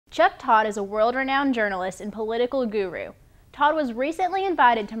Chuck Todd is a world-renowned journalist and political guru. Todd was recently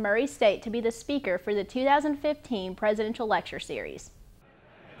invited to Murray State to be the speaker for the 2015 Presidential Lecture Series.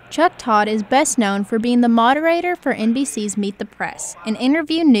 Chuck Todd is best known for being the moderator for NBC's Meet the Press, an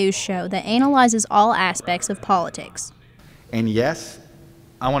interview news show that analyzes all aspects of politics. And yes,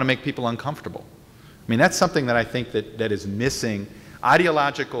 I want to make people uncomfortable. I mean, that's something that I think that is missing.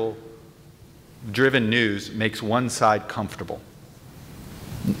 Ideological driven news makes one side comfortable.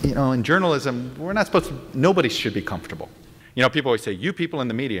 You know, in journalism, we're not supposed to, nobody should be comfortable. You know, people always say, you people in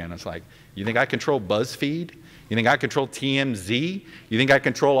the media, and it's like, you think I control BuzzFeed? You think I control TMZ? You think I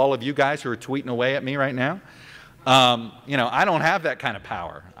control all of you guys who are tweeting away at me right now? You know, I don't have that kind of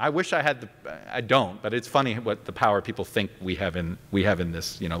power. I wish I had I don't, but it's funny what the power people think we have in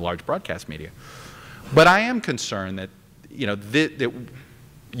this, you know, large broadcast media. But I am concerned that, you know, that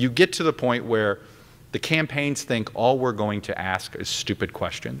you get to the point where the campaigns think all we're going to ask is stupid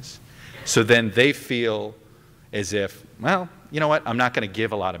questions. So then they feel as if, well, you know what, I'm not going to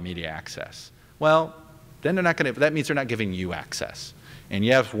give a lot of media access. Well, then they're not going to, that means they're not giving you access. And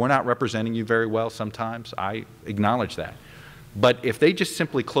yes, we're not representing you very well sometimes. I acknowledge that. But if they just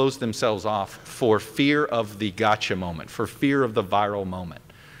simply close themselves off for fear of the gotcha moment, for fear of the viral moment,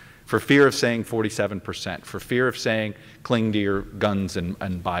 for fear of saying 47%, for fear of saying cling to your guns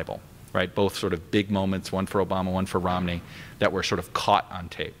and Bible, right? Both sort of big moments, one for Obama, one for Romney, that were sort of caught on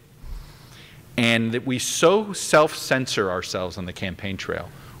tape. And that we so self-censor ourselves on the campaign trail,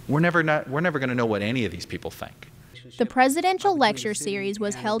 we're never going to know what any of these people think. The Presidential Lecture Series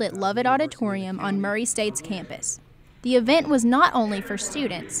was held at Lovett Auditorium on Murray State's campus. The event was not only for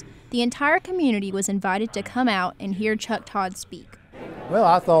students. The entire community was invited to come out and hear Chuck Todd speak. Well,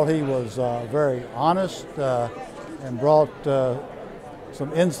 I thought he was very honest and brought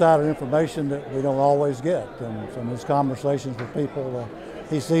some insider information that we don't always get, and from his conversations with people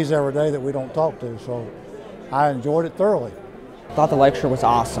he sees every day that we don't talk to, so I enjoyed it thoroughly. I thought the lecture was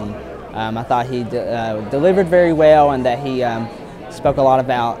awesome. I thought he delivered very well, and that he spoke a lot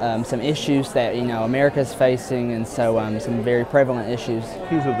about some issues that, you know, America's facing, and so some very prevalent issues.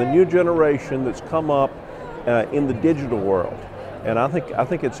 He's of the new generation that's come up in the digital world. And I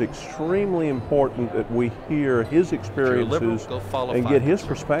think it's extremely important that we hear his experiences and get his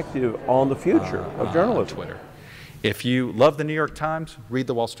perspective on the future of journalism. Twitter. If you love the New York Times, read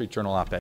the Wall Street Journal op-ed.